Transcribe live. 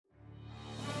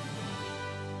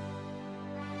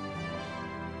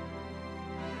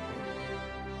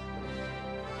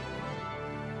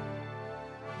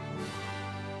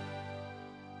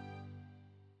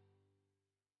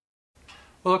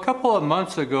Well, a couple of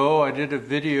months ago I did a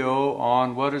video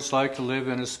on what it's like to live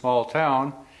in a small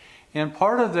town, and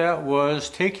part of that was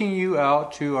taking you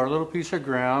out to our little piece of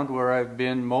ground where I've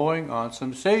been mowing on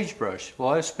some sagebrush. Well,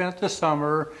 I spent the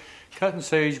summer cutting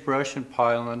sagebrush and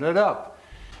piling it up.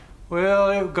 Well,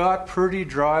 it got pretty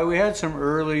dry. We had some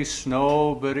early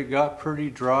snow, but it got pretty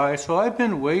dry, so I've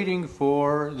been waiting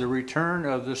for the return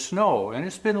of the snow, and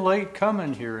it's been late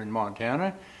coming here in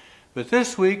Montana. But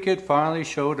this week it finally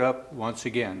showed up once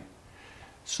again.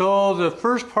 So the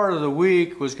first part of the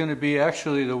week was going to be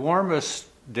actually the warmest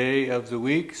day of the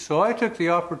week, so I took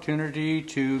the opportunity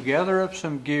to gather up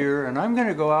some gear, and I'm going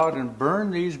to go out and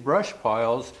burn these brush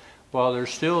piles while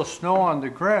there's still snow on the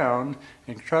ground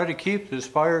and try to keep this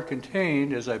fire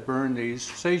contained as I burn these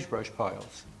sagebrush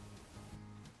piles.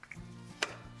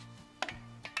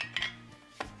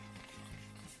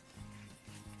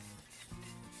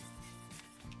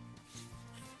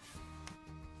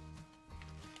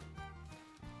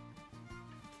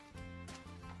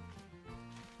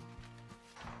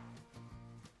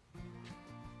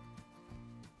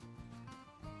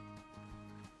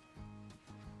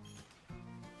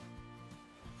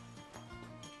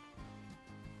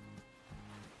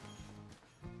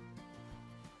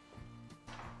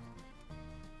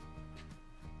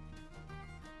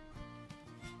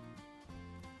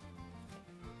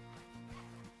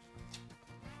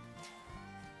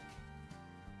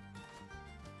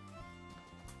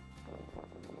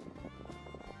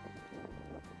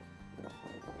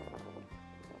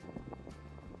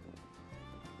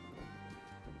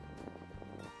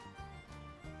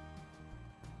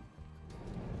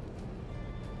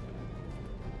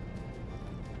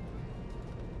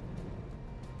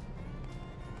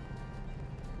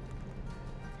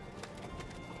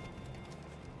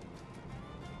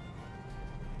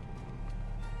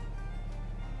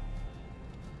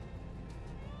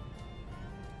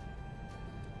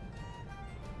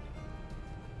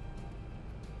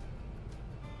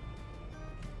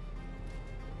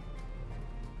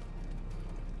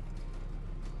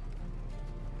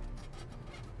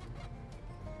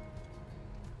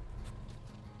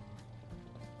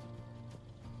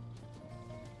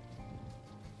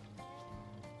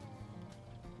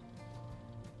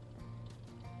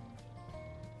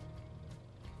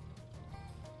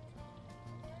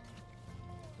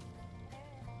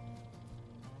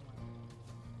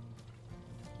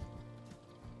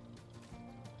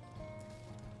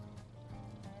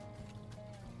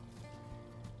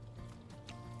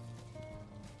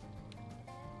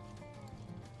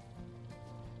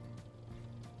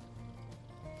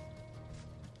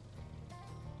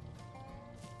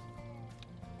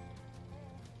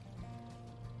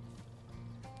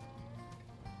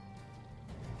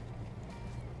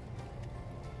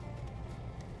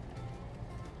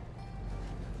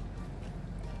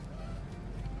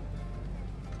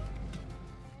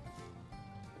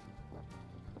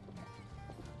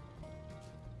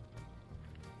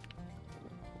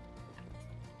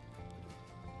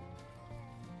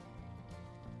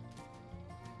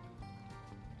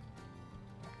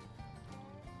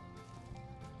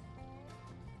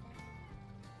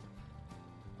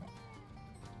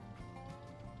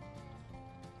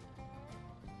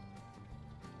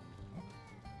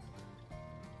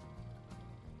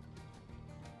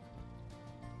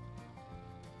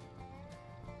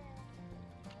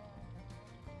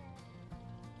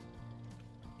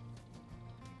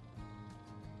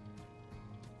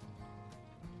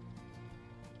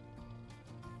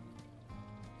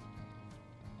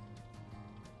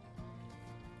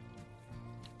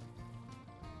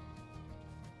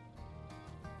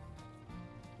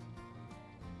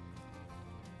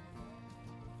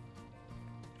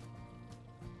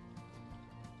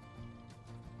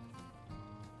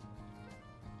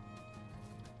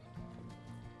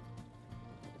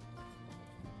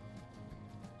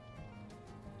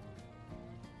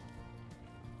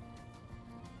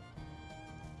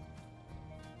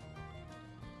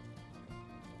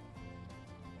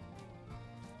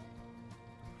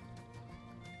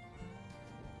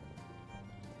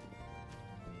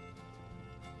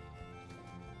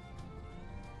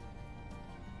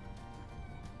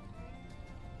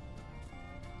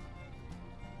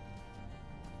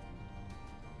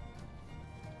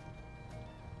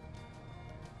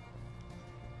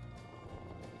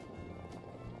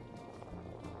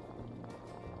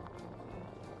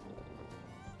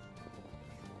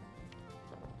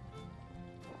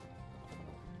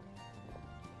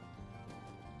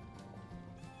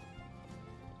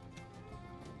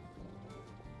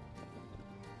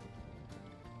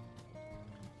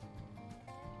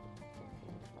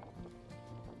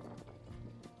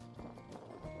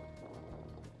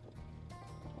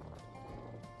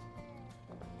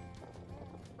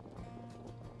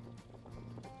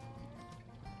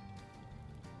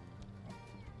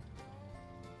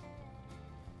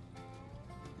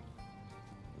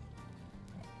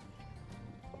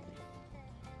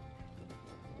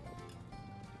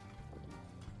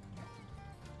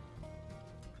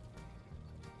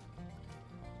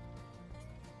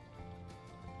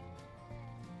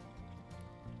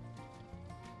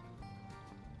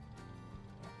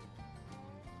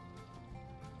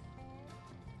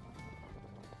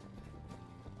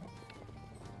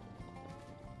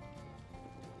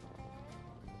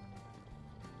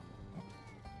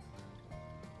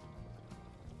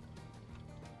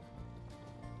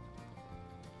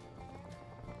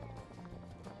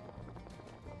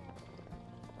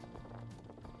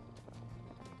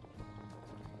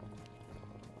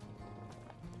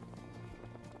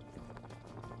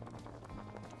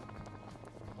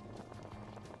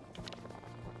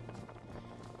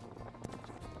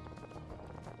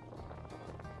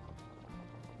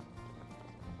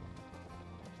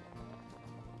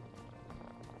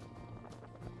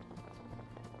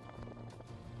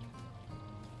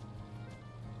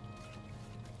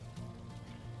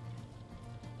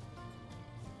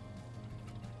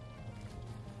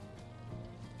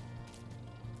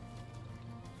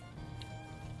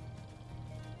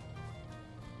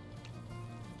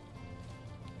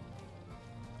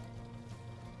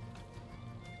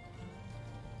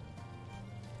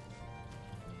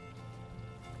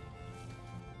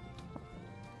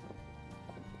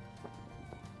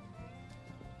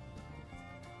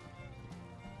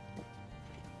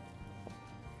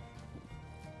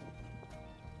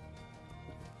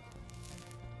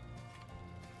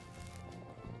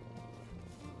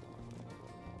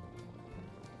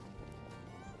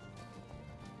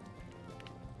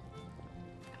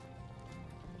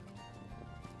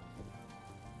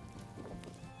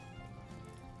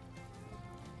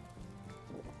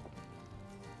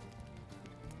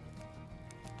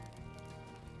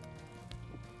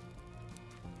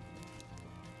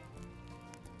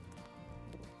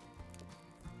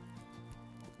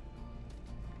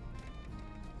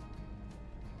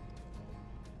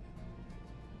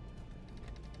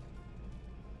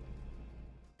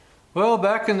 Well,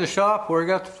 back in the shop where I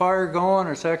got the fire going,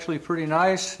 it's actually pretty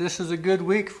nice. This is a good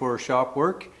week for shop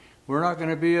work. We're not going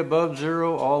to be above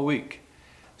zero all week.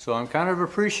 So I'm kind of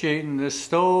appreciating this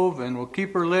stove, and we'll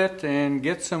keep her lit and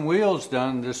get some wheels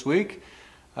done this week.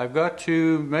 I've got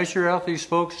to measure out these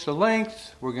spokes to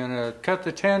length. We're going to cut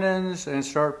the tenons and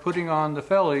start putting on the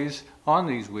fellies on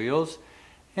these wheels.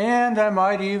 And I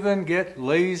might even get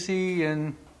lazy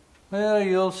and, well,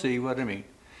 you'll see what I mean.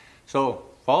 So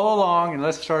follow along and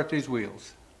let's start these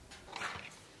wheels.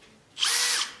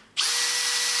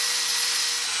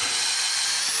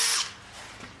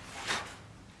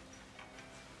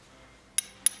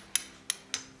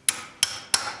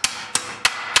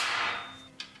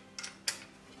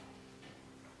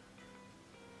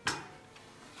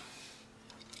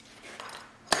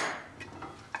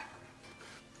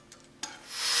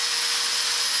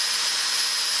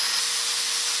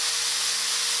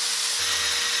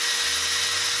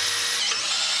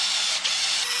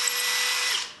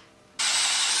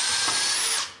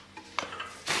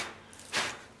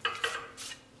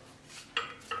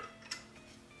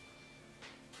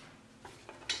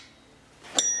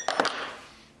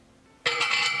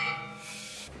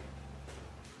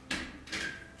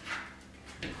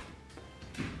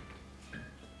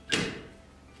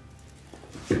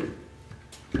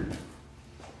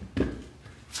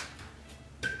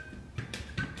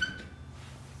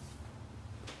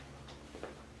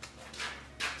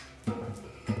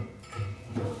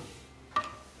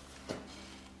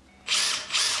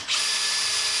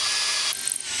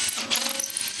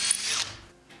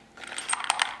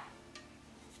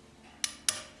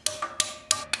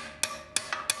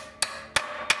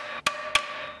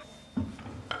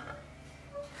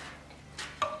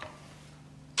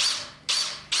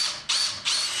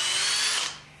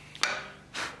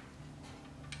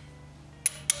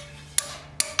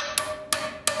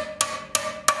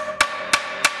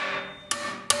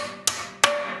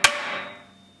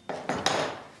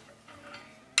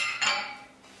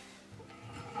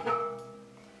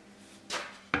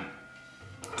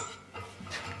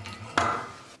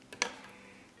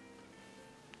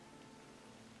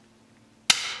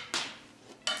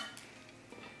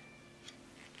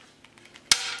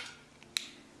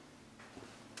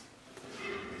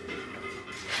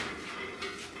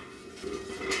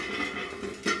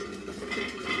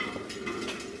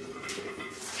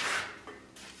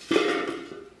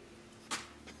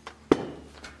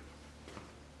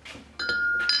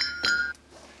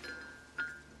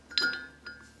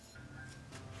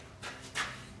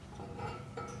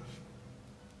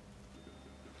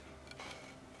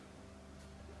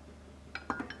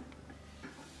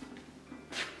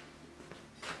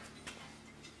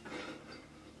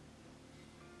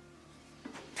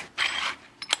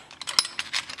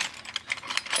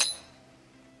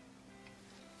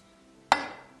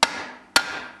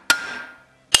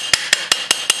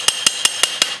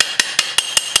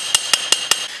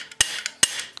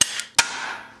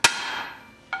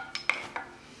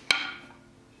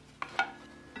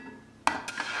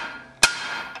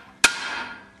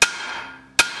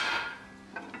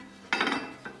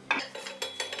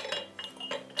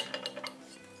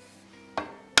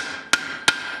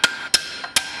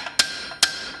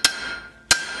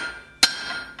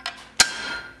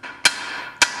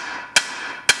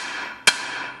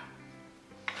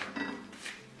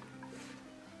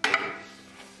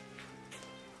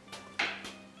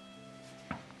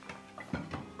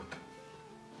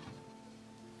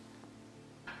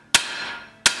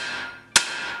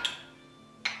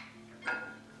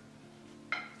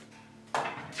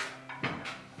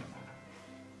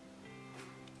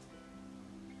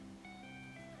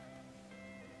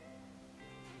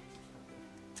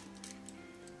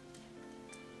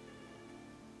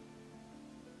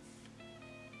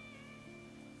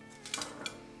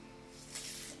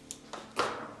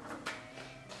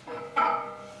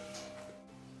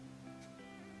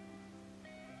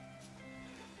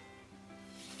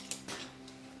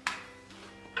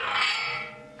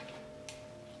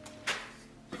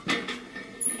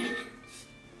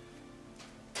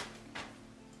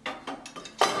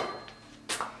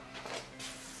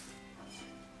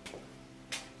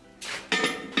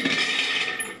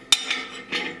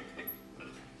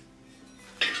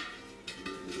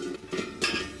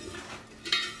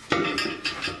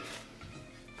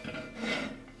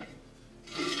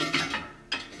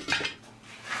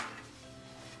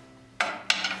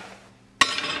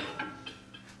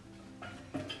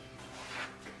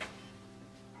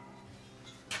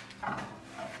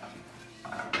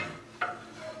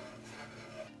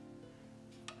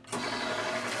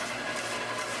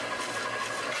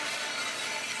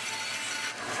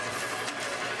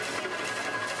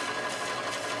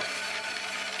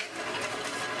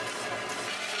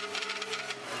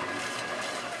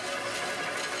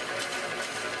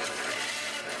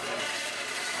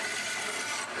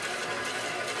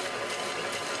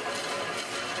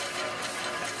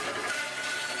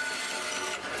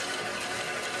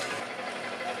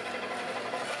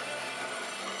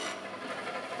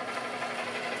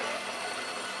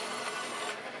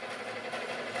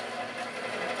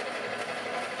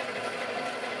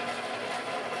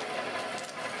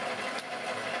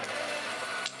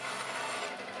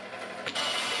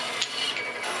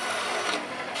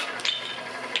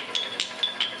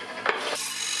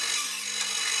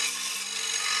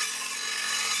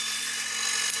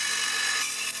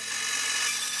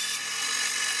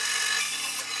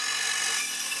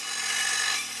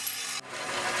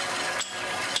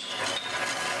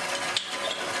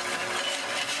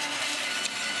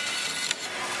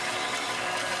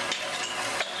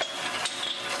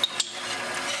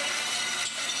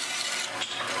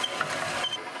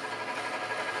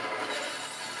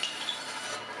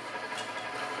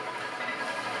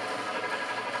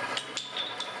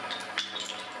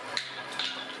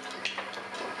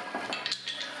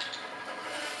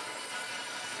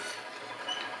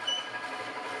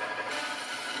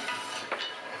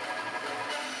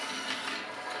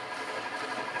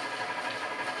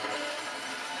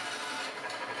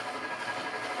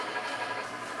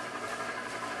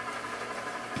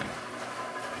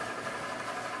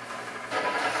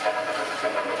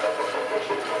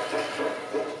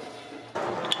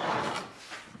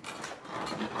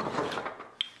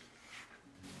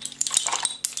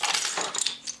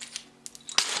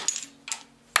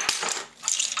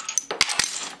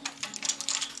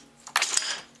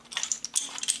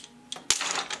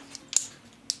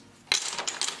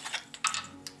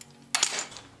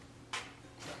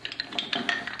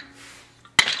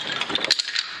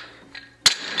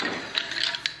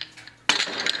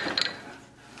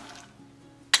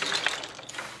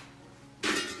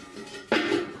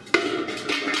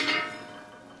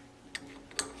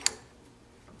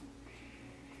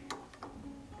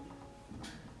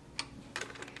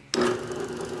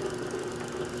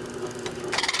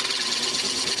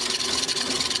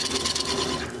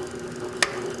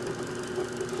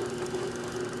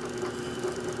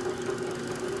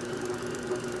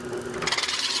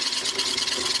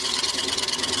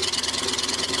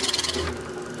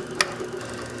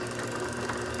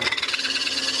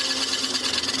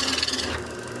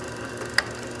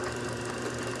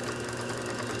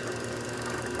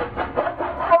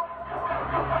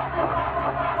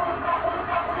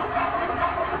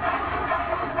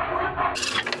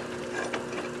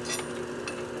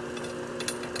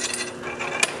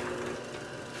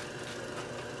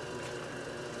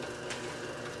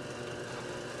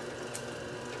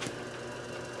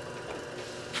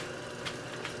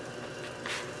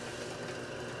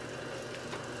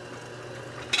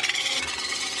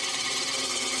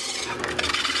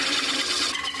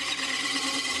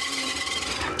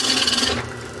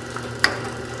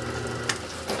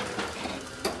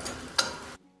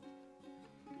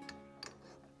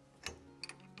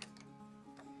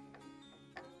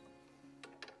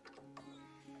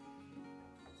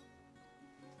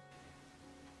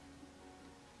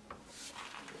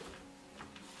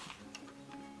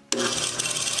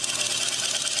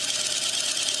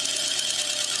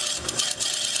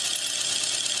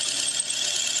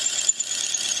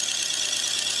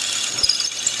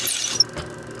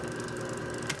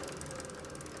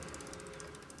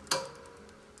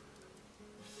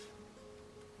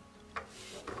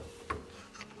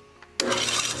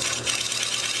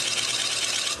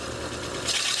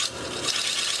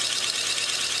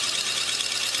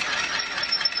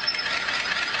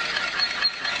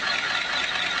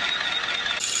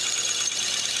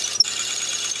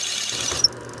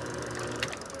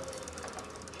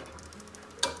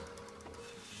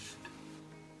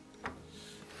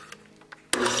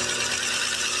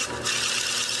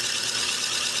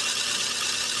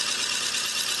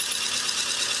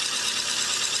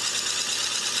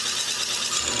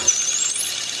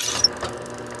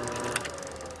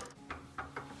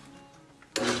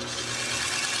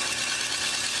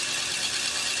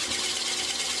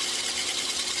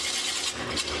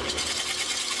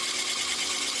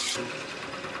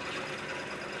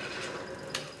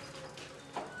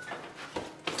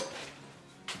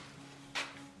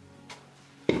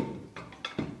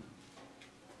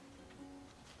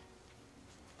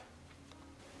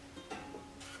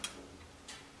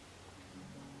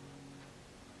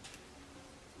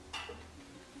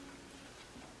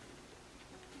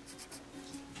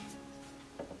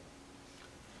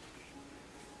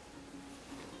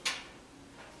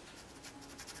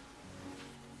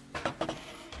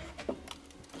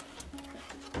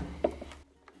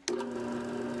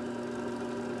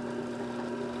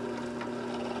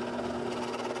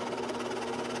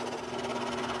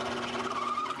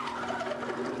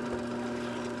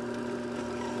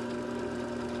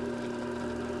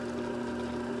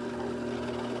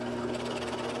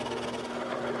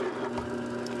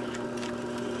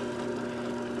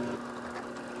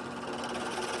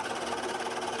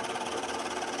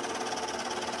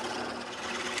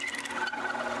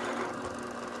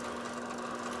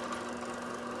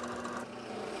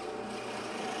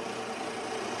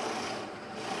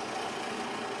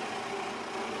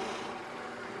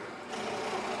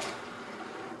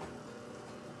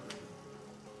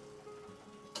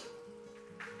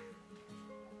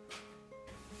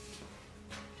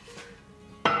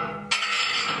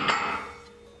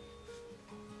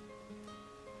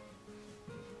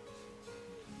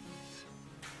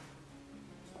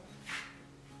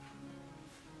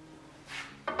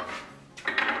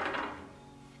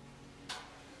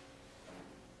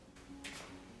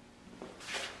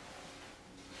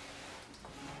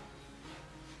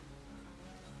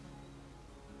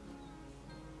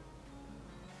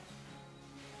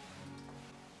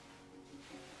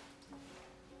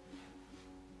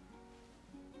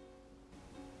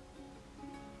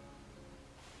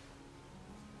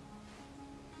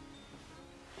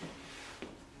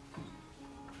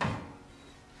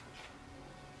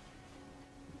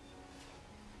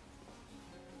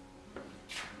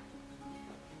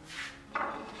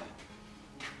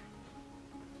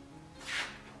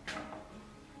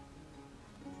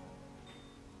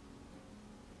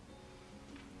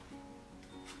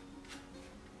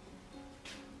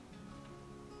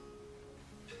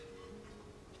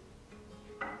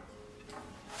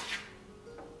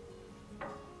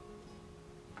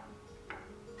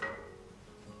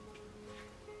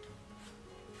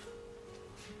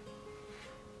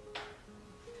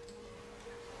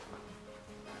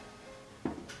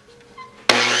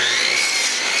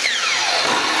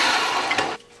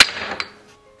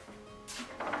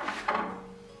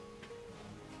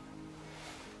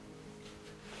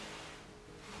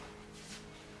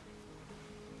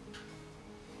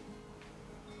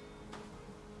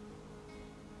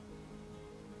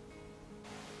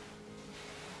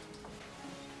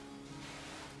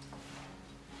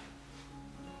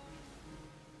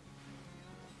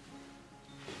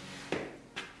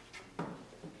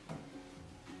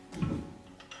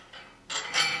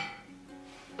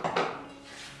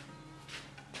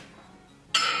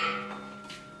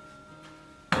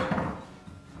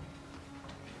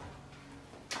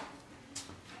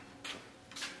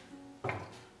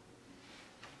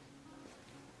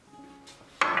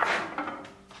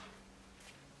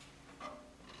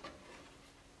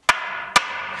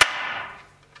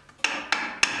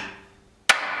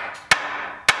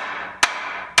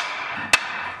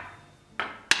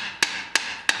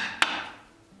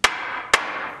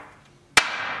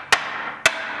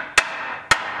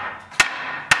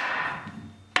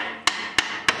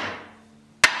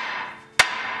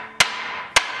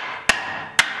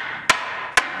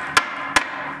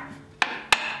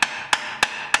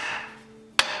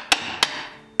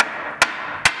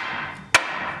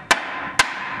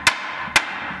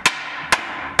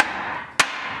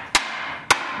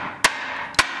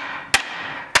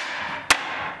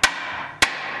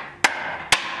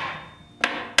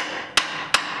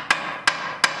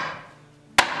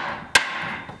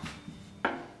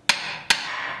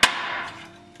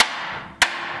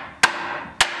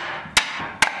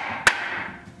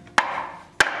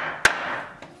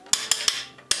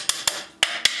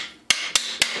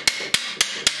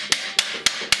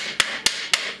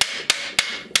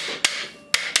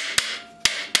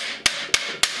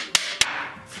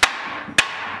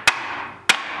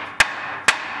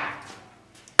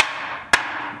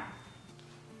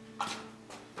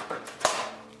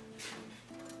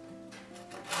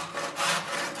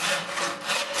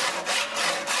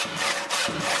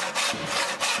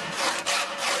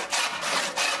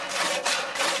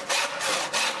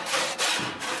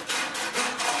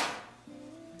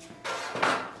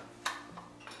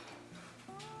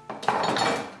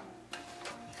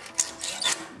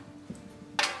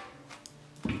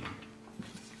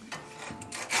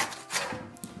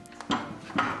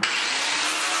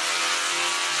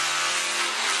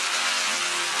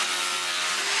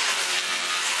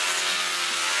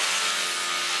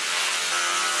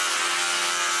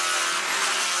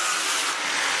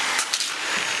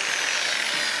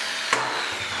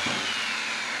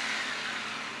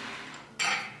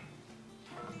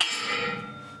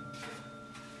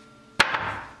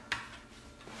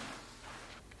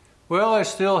 Well, I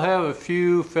still have a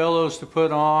few fellows to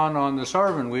put on the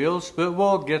Sarven wheels, but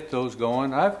we'll get those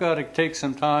going. I've got to take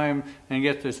some time and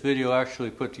get this video actually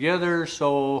put together,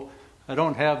 so I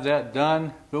don't have that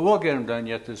done, but we'll get them done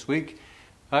yet this week.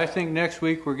 I think next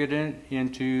week we're getting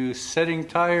into setting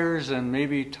tires and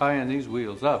maybe tying these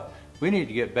wheels up. We need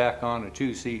to get back on a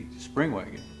 2-seat spring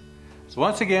wagon. So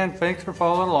once again, thanks for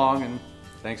following along and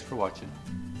thanks for watching.